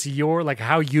hand. It's your, like,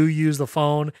 how you use the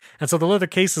phone. And so the leather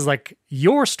case is like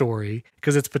your story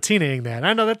because it's patinaing that.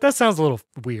 I know that sounds a little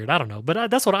weird. I don't know,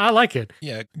 but that's what I like it.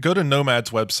 Yeah. Go to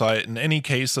Nomad's website, and any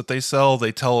case that they sell,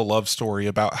 they tell a love story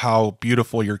about how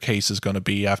beautiful your case is going to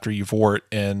be after you've wore it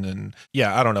in. And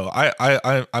yeah, I don't know.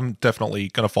 I'm definitely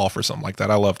going to fall for something like that.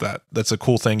 I love that. That's a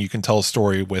cool thing. You can tell a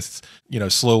story with,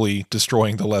 slowly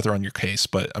destroying the leather on your case.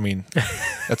 But I mean,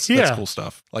 that's cool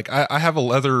stuff. Like I have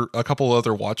a couple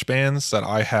leather watch bands that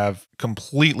I have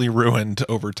completely ruined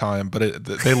over time, but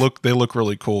they look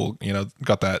really cool.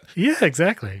 Got that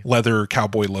exactly leather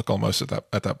cowboy look almost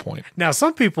at that point. Now,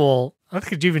 some people, I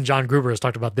think even John Gruber has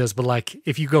talked about this, but like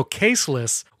if you go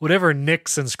caseless, whatever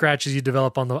nicks and scratches you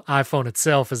develop on the iPhone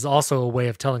itself is also a way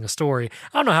of telling a story.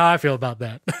 I don't know how I feel about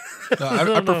that.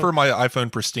 I prefer my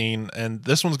iPhone pristine, and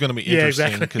this one's going to be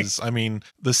interesting because I mean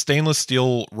the stainless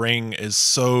steel ring is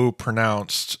so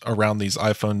pronounced around these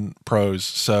iPhone Pros,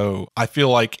 so I feel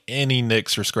like any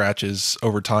nicks or scratches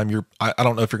over time, I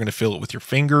don't know if you're going to feel it with your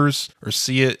fingers or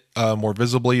see it more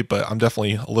visibly, but I'm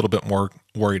definitely a little bit more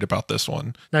worried about this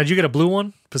one. Now, did you get a blue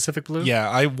one? Pacific blue? Yeah,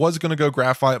 I was going to go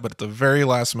graphite, but at the very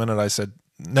last minute I said,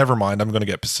 never mind, I'm going to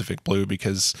get Pacific blue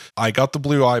because I got the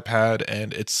blue iPad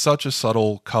and it's such a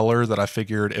subtle color that I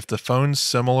figured if the phone's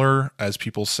similar as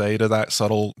people say to that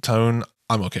subtle tone,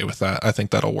 I'm okay with that. I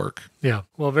think that'll work. Yeah,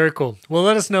 well, very cool. Well,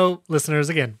 let us know, listeners,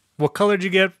 again, what color did you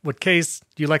get? What case?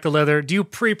 Do you like the leather? Do you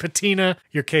pre-patina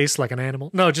your case like an animal?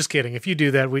 No, just kidding. If you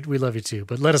do that, we love you too.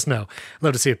 But let us know.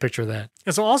 Love to see a picture of that.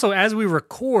 And so also, as we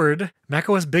record,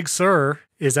 macOS Big Sur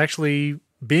is actually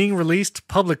being released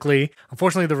publicly.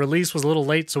 Unfortunately, the release was a little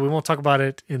late, so we won't talk about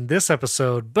it in this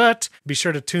episode, but be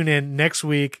sure to tune in next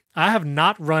week. I have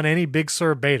not run any Big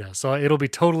Sur beta, so it'll be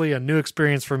totally a new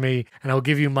experience for me, and I'll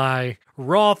give you my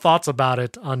raw thoughts about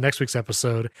it on next week's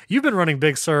episode. You've been running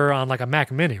Big Sur on like a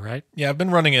Mac Mini, right? Yeah, I've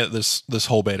been running it this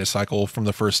whole beta cycle from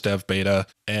the first dev beta,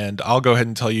 and I'll go ahead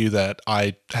and tell you that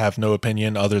I have no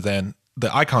opinion other than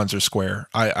the icons are square.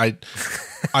 I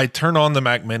turn on the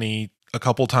Mac Mini a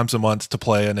couple times a month to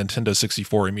play a Nintendo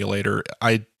 64 emulator.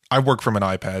 I work from an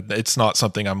iPad. It's not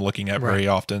something I'm looking at very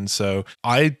often. So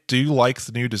I do like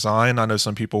the new design. I know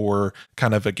some people were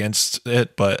kind of against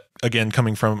it, but again,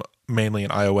 coming from mainly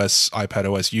an iOS,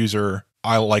 iPadOS user,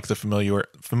 I like the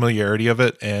familiarity of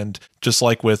it. And just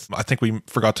like with, I think we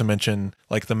forgot to mention,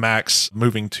 like the Macs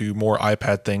moving to more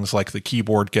iPad things, like the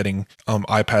keyboard getting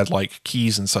iPad-like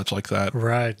keys and such like that.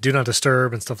 Right. Do not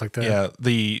disturb and stuff like that. Yeah.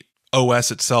 The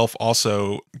OS itself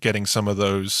also getting some of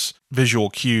those visual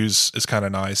cues is kind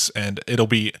of nice, and it'll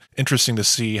be interesting to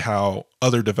see how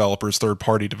other developers,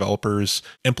 third-party developers,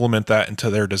 implement that into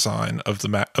their design of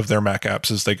their Mac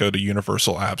apps as they go to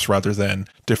universal apps rather than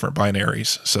different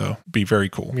binaries. So be very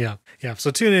cool. Yeah.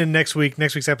 So tune in next week.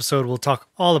 Next week's episode, we'll talk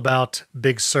all about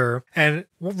Big Sur. And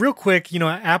real quick,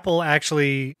 Apple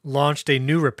actually launched a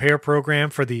new repair program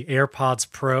for the AirPods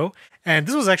Pro. And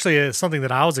this was actually something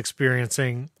that I was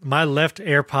experiencing. My left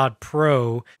AirPod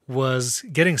Pro was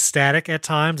getting static at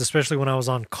times, especially when I was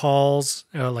on calls,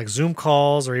 like Zoom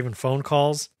calls or even phone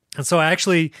calls. And so I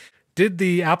actually did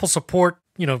the Apple support,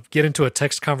 get into a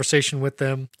text conversation with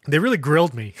them. They really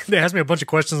grilled me. They asked me a bunch of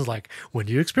questions like, when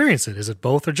do you experience it? Is it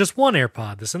both or just one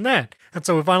AirPod? This and that. And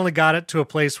so we finally got it to a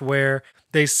place where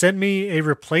they sent me a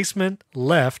replacement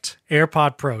left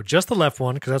AirPod Pro, just the left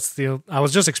one, because I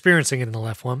was just experiencing it in the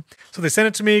left one. So they sent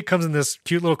it to me. It comes in this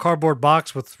cute little cardboard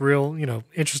box with real,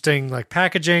 interesting like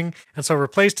packaging. And so I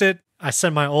replaced it. I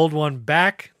sent my old one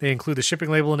back. They include the shipping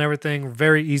label and everything.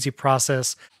 Very easy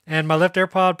process. And my left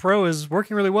AirPod Pro is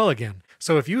working really well again.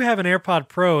 So if you have an AirPod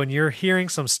Pro and you're hearing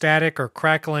some static or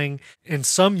crackling in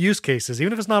some use cases,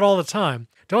 even if it's not all the time,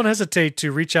 don't hesitate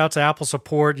to reach out to Apple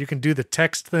support. You can do the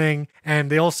text thing and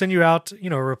they'll send you out,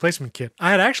 a replacement kit.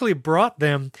 I had actually brought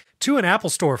them to an Apple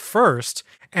store first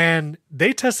and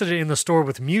they tested it in the store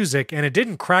with music and it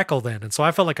didn't crackle then. And so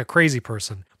I felt like a crazy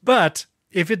person. But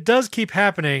if it does keep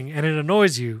happening and it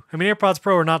annoys you, AirPods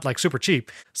Pro are not like super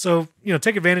cheap. So,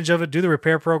 take advantage of it, do the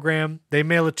repair program. They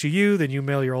mail it to you, then you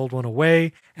mail your old one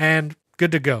away and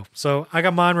good to go. So I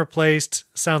got mine replaced.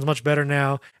 Sounds much better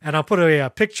now. And I'll put a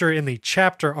picture in the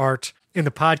chapter art in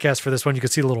the podcast for this one. You can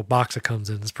see the little box it comes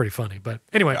in. It's pretty funny. But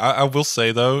anyway. I will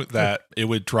say, though, that it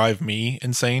would drive me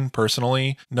insane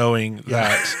personally, knowing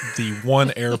that the one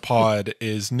AirPod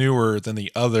is newer than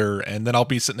the other. And then I'll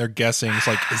be sitting there guessing, it's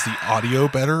like, is the audio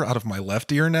better out of my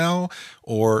left ear now?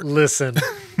 Or listen,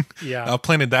 yeah. I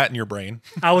planted that in your brain.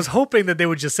 I was hoping that they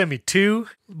would just send me two,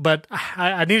 but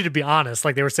I needed to be honest.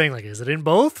 Like they were saying, like, is it in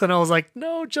both? And I was like,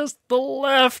 no, just the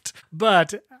left.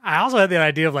 But I also had the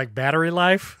idea of like battery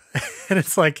life. And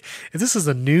it's like, if this is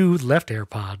a new left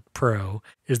AirPod Pro,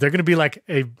 is there going to be like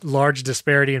a large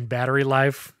disparity in battery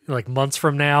life, like months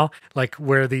from now, like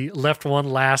where the left one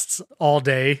lasts all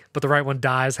day, but the right one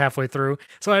dies halfway through?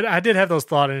 So I did have those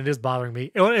thoughts and it is bothering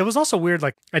me. It was also weird.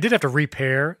 Like I did have to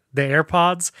repair the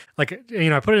AirPods. Like,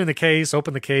 I put it in the case,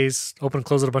 open and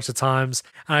close it a bunch of times.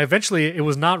 And eventually it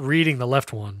was not reading the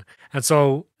left one. And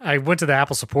so I went to the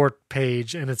Apple support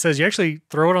page and it says you actually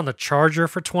throw it on the charger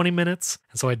for 20 minutes.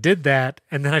 And so I did that.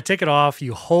 And then I take it off.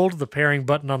 You hold the pairing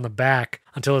button on the back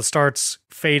until it starts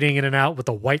fading in and out with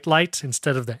a white light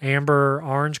instead of the amber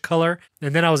orange color.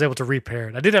 And then I was able to repair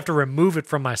it. I did have to remove it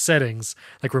from my settings,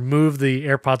 like remove the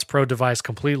AirPods Pro device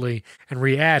completely and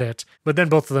re-add it. But then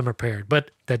both of them are paired.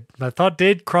 But that thought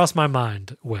did cross my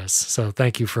mind, Wes. So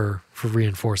thank you for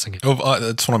reinforcing it. Oh,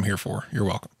 that's what I'm here for. You're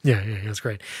welcome. Yeah, that's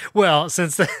great. Well,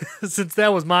 since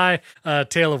that was my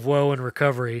tale of woe and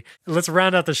recovery, let's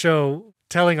round out the show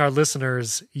telling our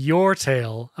listeners your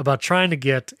tale about trying to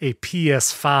get a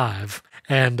PS5.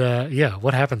 And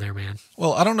what happened there, man?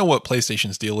 Well, I don't know what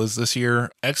PlayStation's deal is this year.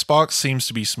 Xbox seems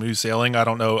to be smooth sailing. I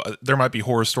don't know. There might be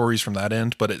horror stories from that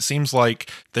end, but it seems like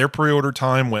their pre-order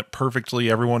time went perfectly.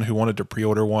 Everyone who wanted to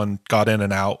pre-order one got in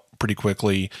and out pretty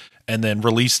quickly. And then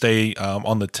release day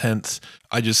on the 10th,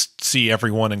 I just see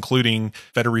everyone, including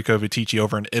Federico Viticci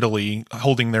over in Italy,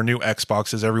 holding their new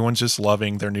Xboxes. Everyone's just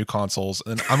loving their new consoles.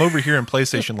 And I'm over here in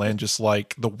PlayStation land just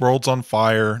like the world's on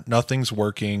fire. Nothing's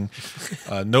working.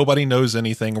 Nobody knows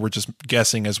anything. We're just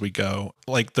guessing as we go.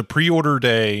 Like the pre-order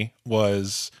day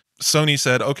was... Sony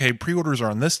said, okay, pre-orders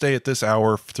are on this day at this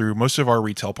hour through most of our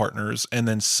retail partners. And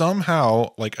then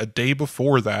somehow, like a day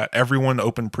before that, everyone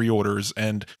opened pre-orders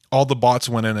and all the bots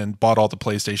went in and bought all the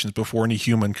PlayStations before any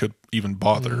human could even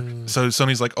bother. So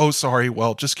Sony's like, oh, sorry.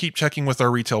 Well, just keep checking with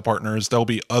our retail partners. There'll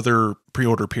be other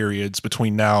pre-order periods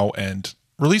between now and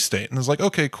release date. And it's like,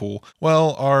 okay, cool.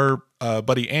 Well, our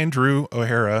buddy Andrew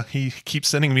O'Hara, he keeps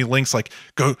sending me links like,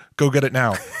 go get it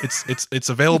now. It's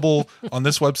available on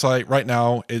this website right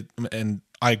now. And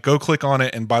I go click on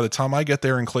it, and by the time I get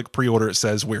there and click pre-order, it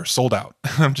says we're sold out.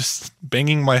 I'm just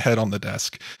banging my head on the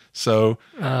desk. So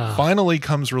finally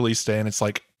comes release day, and it's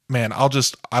like, man, I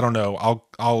don't know.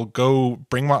 I'll go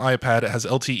bring my iPad. It has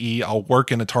LTE. I'll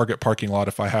work in a Target parking lot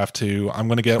if I have to. I'm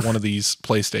going to get one of these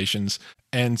PlayStations.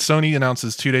 And Sony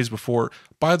announces 2 days before,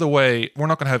 by the way, we're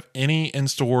not going to have any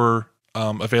in-store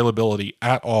availability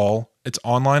at all. It's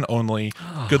online only.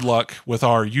 Good luck with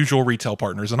our usual retail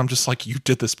partners. And I'm just like, you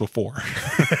did this before.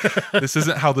 This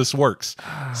isn't how this works.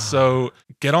 So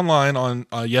get online on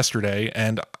yesterday,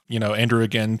 and Andrew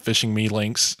again fishing me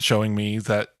links showing me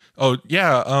that, oh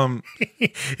yeah,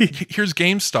 here's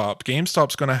GameStop.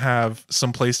 GameStop's going to have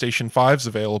some PlayStation 5s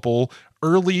available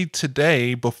early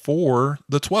today before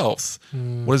the 12th.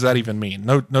 What does that even mean?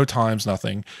 No times,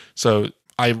 nothing. So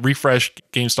I refreshed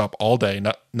GameStop all day,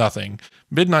 nothing.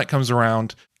 Midnight comes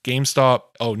around, GameStop,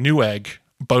 Newegg,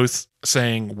 both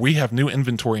saying, we have new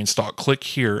inventory in stock. Click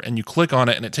here. And you click on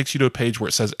it, and it takes you to a page where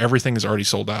it says everything is already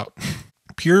sold out.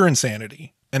 Pure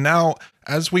insanity. And now,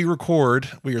 as we record,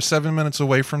 we are 7 minutes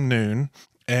away from noon.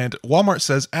 And Walmart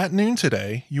says at noon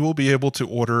today, you will be able to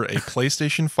order a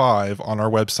PlayStation 5 on our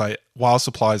website while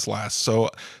supplies last. So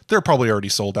they're probably already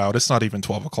sold out. It's not even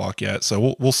 12 o'clock yet.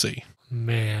 So we'll see.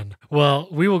 Man. Well,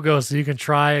 we will go so you can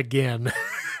try again.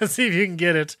 See if you can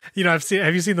get it.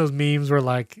 Have you seen those memes where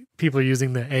like people are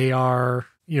using the AR,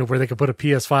 where they could put a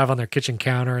PS5 on their kitchen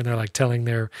counter and they're like telling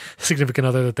their significant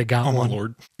other that they got one? Oh my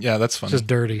Lord. Yeah, that's funny. Just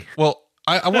dirty. Well,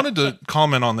 I wanted to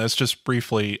comment on this just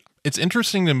briefly. It's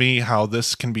interesting to me how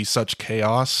this can be such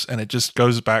chaos, and it just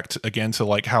goes back to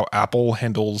like how Apple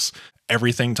handles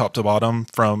everything top to bottom,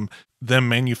 from them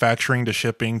manufacturing to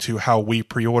shipping to how we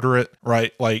pre-order it,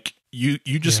 right? Like you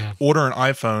just order an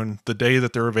iPhone the day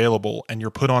that they're available, and you're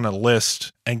put on a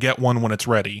list and get one when it's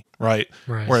ready, right?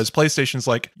 Whereas PlayStation's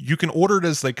like, you can order it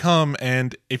as they come,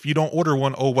 and if you don't order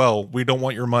one, oh well, we don't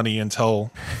want your money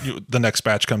until the next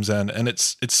batch comes in. And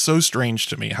it's so strange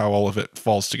to me how all of it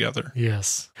falls together.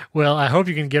 Yes. Well, I hope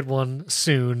you can get one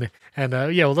soon. And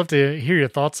we'd love to hear your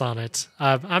thoughts on it.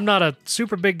 I'm not a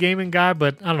super big gaming guy,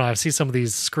 but I don't know, I see some of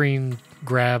these screen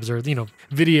grabs or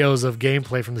videos of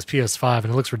gameplay from this PS5,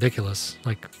 and it looks ridiculous,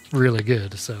 like really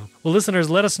good. So, well, listeners,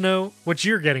 let us know what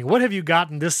you're getting. What have you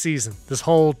gotten this season, this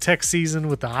whole tech season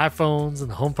with the iPhones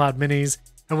and the HomePod minis?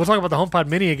 And we'll talk about the HomePod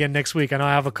mini again next week. I know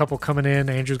I have a couple coming in.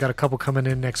 Andrew's got a couple coming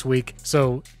in next week.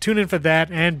 So tune in for that,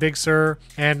 and Big Sur,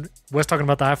 and Wes talking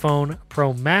about the iPhone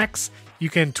Pro Max. You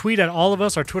can tweet at all of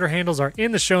us. Our Twitter handles are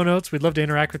in the show notes. We'd love to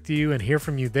interact with you and hear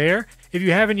from you there. If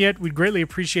you haven't yet, we'd greatly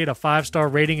appreciate a 5-star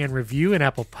rating and review in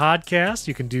Apple Podcasts.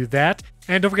 You can do that.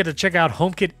 And don't forget to check out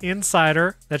HomeKit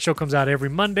Insider. That show comes out every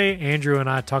Monday. Andrew and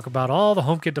I talk about all the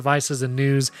HomeKit devices and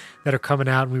news that are coming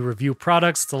out, and we review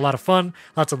products. It's a lot of fun.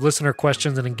 Lots of listener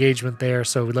questions and engagement there.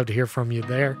 So we'd love to hear from you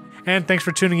there. And thanks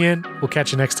for tuning in. We'll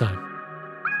catch you next time.